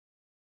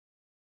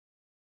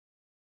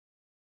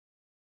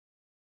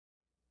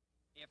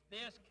If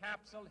this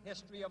capsule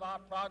history of our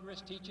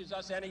progress teaches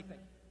us anything,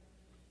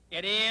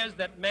 it is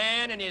that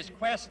man in his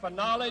quest for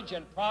knowledge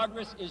and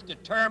progress is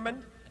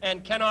determined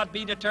and cannot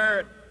be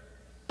deterred.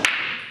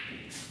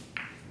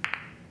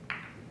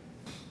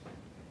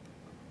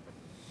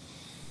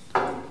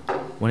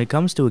 When it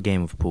comes to a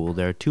game of pool,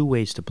 there are two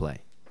ways to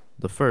play.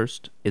 The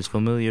first is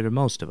familiar to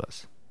most of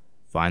us.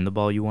 Find the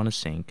ball you want to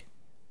sink,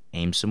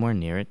 aim somewhere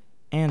near it,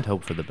 and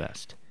hope for the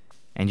best.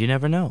 And you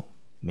never know.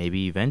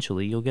 Maybe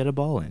eventually you'll get a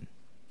ball in.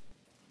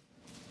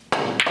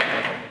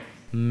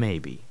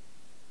 Maybe.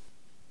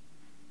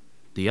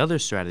 The other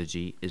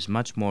strategy is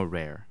much more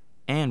rare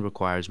and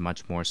requires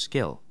much more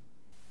skill.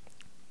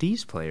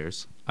 These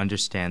players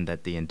understand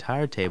that the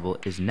entire table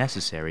is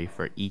necessary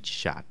for each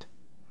shot.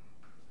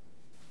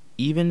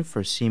 Even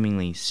for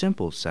seemingly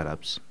simple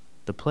setups,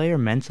 the player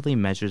mentally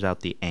measures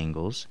out the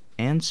angles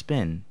and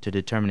spin to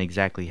determine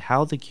exactly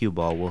how the cue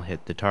ball will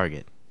hit the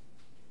target.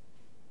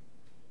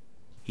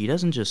 He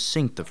doesn't just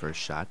sink the first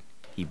shot,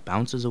 he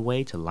bounces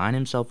away to line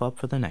himself up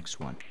for the next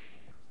one.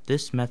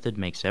 This method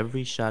makes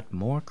every shot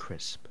more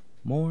crisp,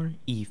 more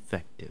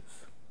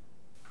effective.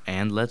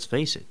 And let's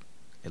face it,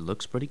 it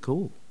looks pretty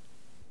cool.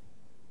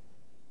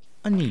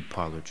 A neat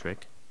parlor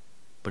trick,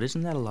 but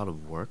isn't that a lot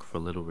of work for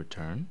little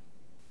return?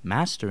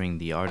 Mastering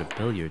the art of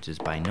billiards is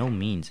by no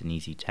means an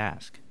easy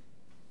task.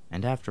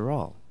 And after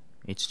all,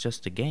 it's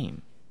just a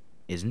game,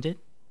 isn't it?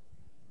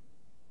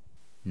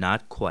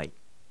 Not quite.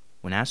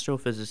 When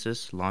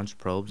astrophysicists launch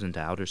probes into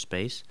outer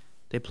space,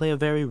 they play a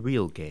very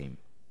real game.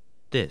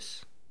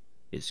 This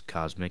is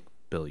cosmic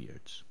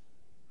billiards.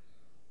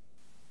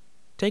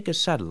 Take a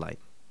satellite.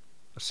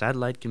 A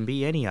satellite can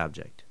be any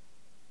object.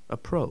 A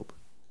probe,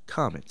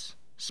 comets,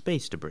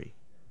 space debris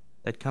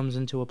that comes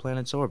into a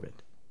planet's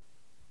orbit.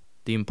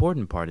 The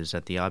important part is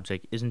that the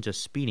object isn't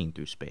just speeding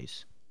through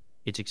space,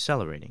 it's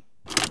accelerating.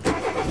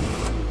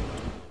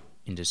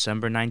 In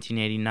December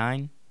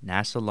 1989,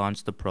 NASA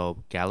launched the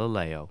probe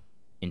Galileo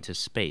into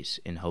space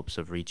in hopes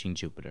of reaching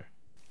Jupiter.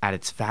 At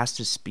its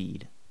fastest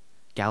speed,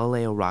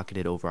 Galileo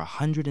rocketed over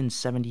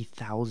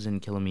 170,000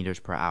 kilometers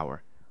per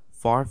hour,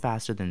 far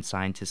faster than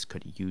scientists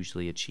could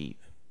usually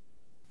achieve.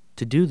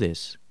 To do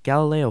this,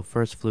 Galileo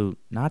first flew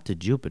not to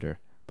Jupiter,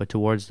 but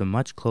towards the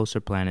much closer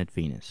planet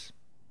Venus.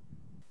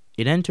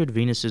 It entered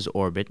Venus's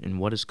orbit in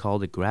what is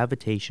called a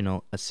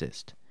gravitational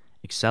assist,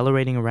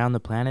 accelerating around the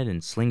planet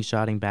and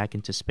slingshotting back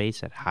into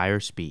space at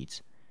higher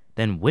speeds,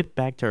 then whipped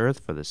back to Earth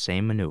for the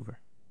same maneuver.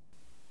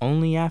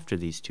 Only after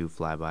these two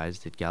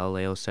flybys did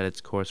Galileo set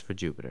its course for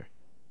Jupiter,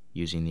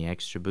 using the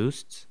extra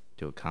boosts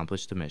to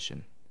accomplish the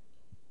mission.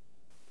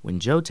 When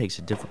Joe takes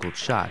a difficult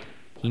shot,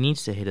 he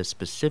needs to hit a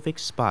specific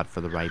spot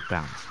for the right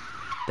bounce,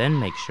 then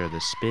make sure the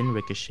spin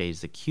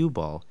ricochets the cue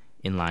ball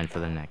in line for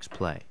the next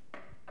play.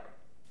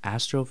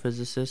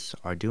 Astrophysicists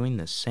are doing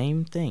the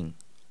same thing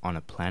on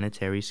a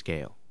planetary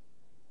scale.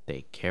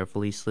 They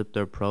carefully slip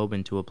their probe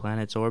into a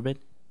planet's orbit,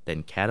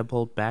 then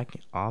catapult back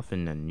off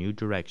in a new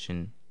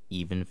direction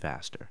even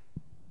faster.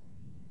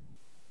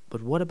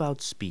 But what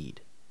about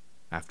speed?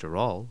 After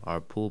all, our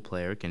pool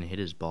player can hit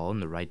his ball in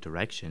the right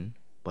direction,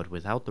 but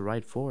without the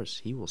right force,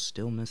 he will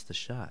still miss the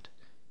shot.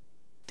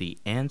 The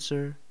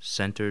answer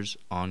centers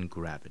on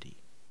gravity.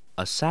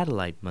 A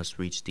satellite must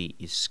reach the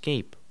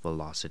escape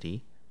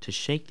velocity to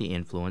shake the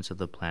influence of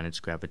the planet's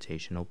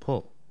gravitational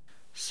pull.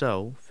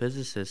 So,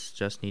 physicists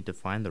just need to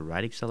find the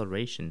right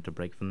acceleration to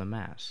break from the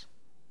mass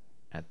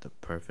at the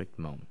perfect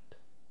moment.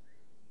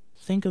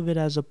 Think of it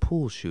as a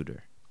pool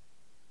shooter,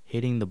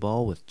 hitting the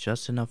ball with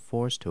just enough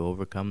force to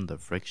overcome the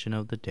friction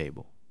of the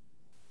table.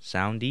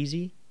 Sound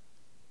easy?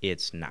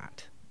 It's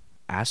not.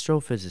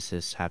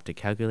 Astrophysicists have to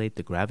calculate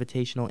the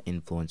gravitational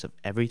influence of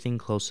everything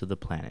close to the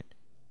planet,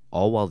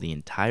 all while the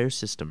entire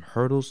system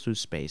hurtles through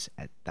space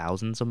at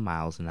thousands of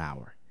miles an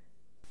hour.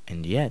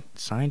 And yet,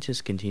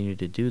 scientists continue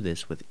to do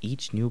this with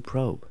each new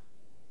probe.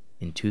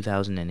 In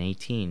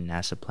 2018,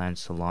 NASA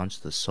plans to launch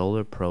the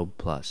Solar Probe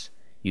Plus,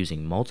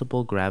 using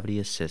multiple gravity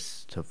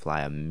assists to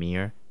fly a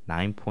mere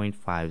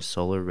 9.5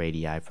 solar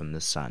radii from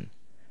the Sun,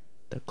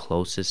 the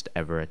closest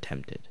ever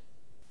attempted.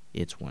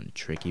 It's one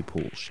tricky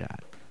pool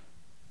shot.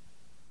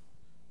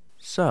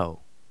 So,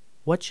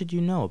 what should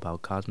you know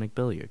about cosmic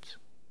billiards?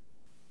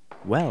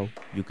 Well,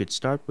 you could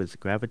start with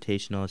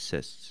gravitational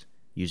assists,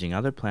 using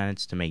other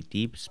planets to make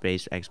deep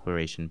space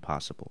exploration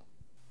possible.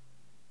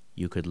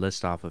 You could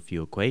list off a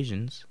few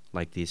equations,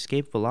 like the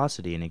escape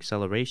velocity and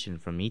acceleration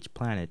from each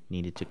planet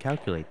needed to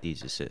calculate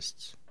these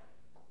assists.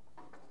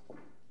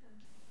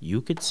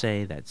 You could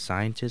say that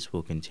scientists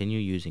will continue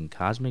using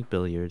cosmic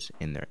billiards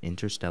in their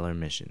interstellar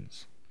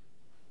missions.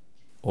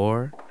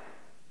 Or,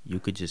 you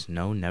could just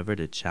know never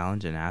to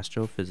challenge an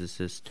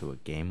astrophysicist to a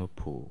game of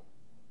pool.